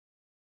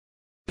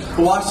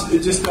Wash,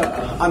 just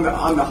on the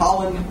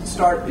Holland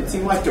start, it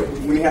seemed like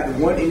when he had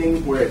the one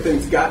inning where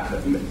things could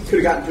have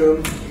gotten to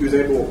him, he was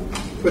able to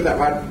put that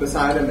right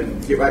beside him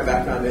and get right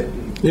back on it.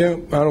 Yeah,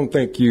 I don't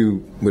think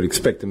you would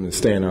expect him to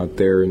stand out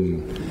there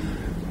and,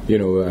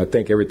 I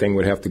think everything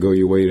would have to go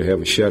your way to have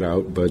a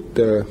shutout. But,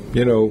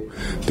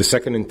 the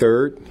second and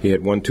third, he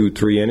had 1, 2,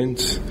 3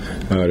 innings.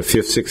 The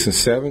fifth, sixth, and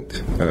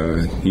seventh,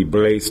 he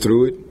blazed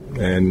through it.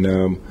 And,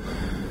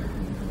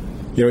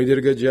 he did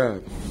a good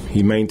job.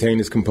 He maintained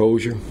his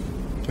composure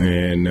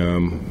and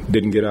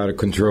didn't get out of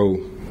control.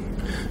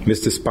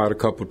 Missed the spot a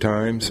couple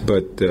times,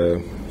 but,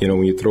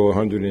 when you throw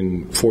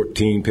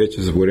 114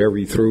 pitches or whatever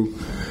he threw,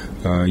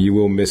 you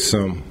will miss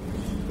some.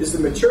 Is the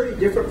maturity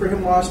different for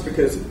him, Wash?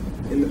 Because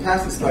in the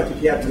past, it's like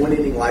if you have one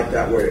inning like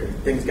that where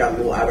things got a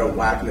little out of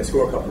whack and they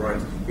score a couple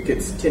runs, it could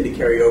tend to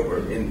carry over.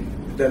 And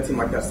it doesn't seem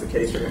like that's the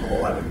case for him a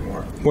whole lot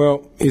anymore.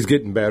 Well, he's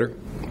getting better.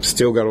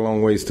 Still got a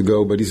long ways to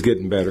go, but he's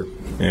getting better.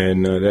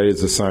 And that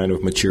is a sign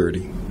of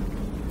maturity.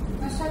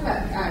 Let's talk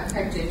about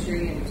Craig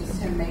Gentry and just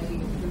him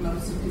making the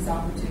most of his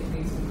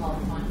opportunities and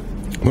called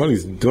upon. Well,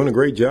 he's doing a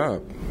great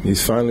job.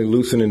 He's finally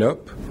loosening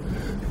up.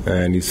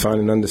 And he's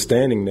finally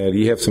understanding that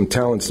he has some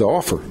talents to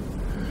offer.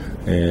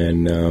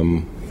 And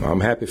I'm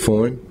happy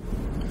for him.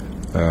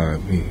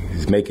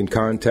 He's making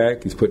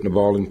contact. He's putting the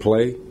ball in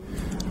play.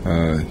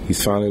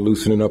 He's finally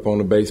loosening up on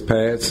the base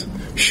paths,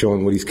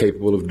 showing what he's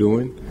capable of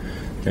doing.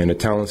 And the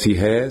talents he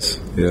has,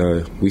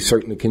 we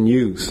certainly can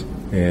use.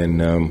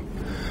 And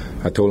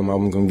I told him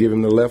I'm going to give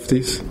him the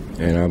lefties,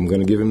 and I'm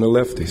going to give him the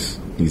lefties.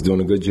 He's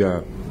doing a good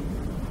job.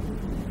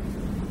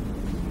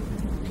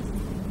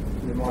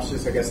 And Marsh,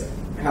 just, I guess,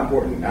 how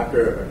important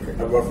after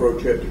a rough road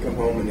trip to come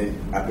home and then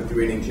after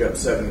 3 innings you're up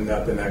 7-0,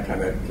 that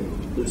kind of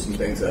can loosen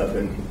things up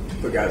and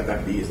put guys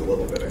back to ease a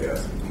little bit, I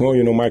guess. Well,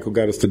 Michael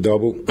got us to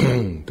double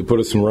to put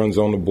us some runs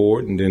on the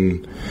board, and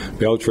then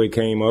Beltre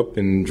came up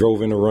and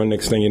drove in a run.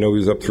 Next thing you know, he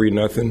was up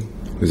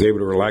 3-0. Was able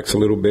to relax a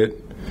little bit,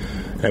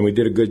 and we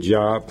did a good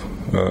job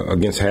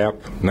against Hap,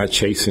 not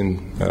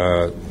chasing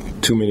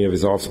too many of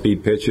his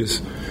off-speed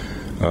pitches.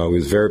 We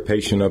was very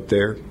patient up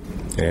there,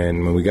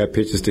 and when we got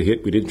pitches to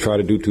hit, we didn't try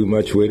to do too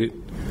much with it.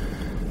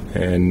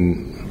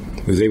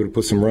 And was able to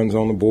put some runs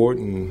on the board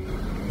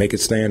and make it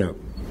stand up.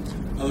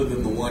 Other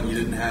than the one, you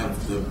didn't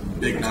have the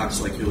big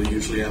knocks like you'll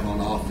usually have on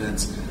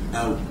offense.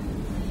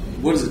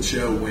 What does it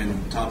show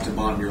when top to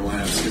bottom your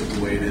lineup is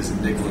the way it is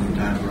and nickel and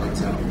dime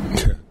runs out?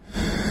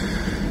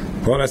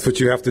 Well, that's what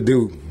you have to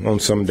do on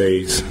some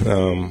days.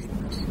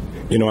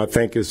 I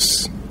think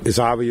it's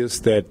obvious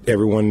that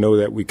everyone know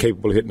that we're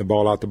capable of hitting the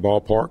ball out the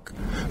ballpark,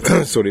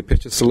 so they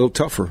pitch us a little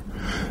tougher.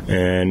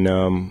 And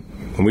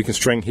when we can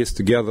string hits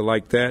together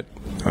like that,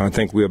 I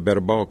think we're a better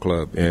ball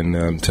club.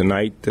 And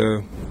tonight,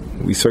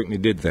 we certainly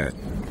did that.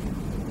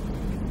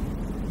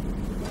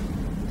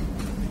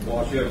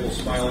 Wash, you had a little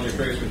smile on your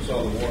face when you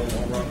saw the Moreland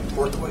home run.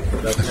 Fourth way.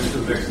 That's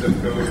the next step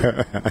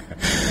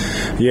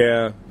coach.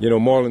 Yeah,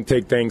 Moreland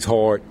take things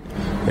hard.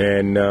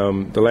 And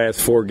the last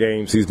 4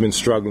 games, he's been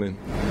struggling.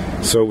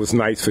 So it was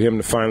nice for him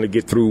to finally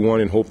get through one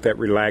and hope that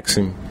relax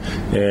him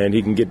and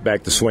he can get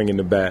back to swinging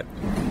the bat.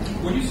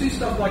 When you see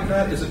stuff like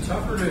that, is it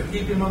tougher to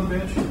keep him on the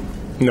bench?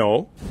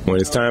 No.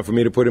 When it's time for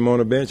me to put him on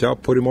the bench, I'll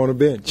put him on the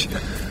bench.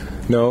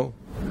 No.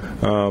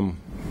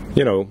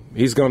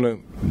 He's going to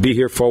be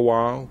here for a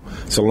while.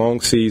 It's a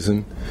long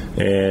season.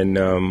 And,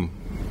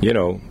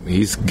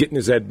 he's getting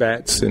his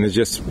at-bats. And it's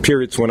just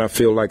periods when I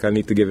feel like I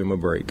need to give him a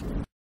break.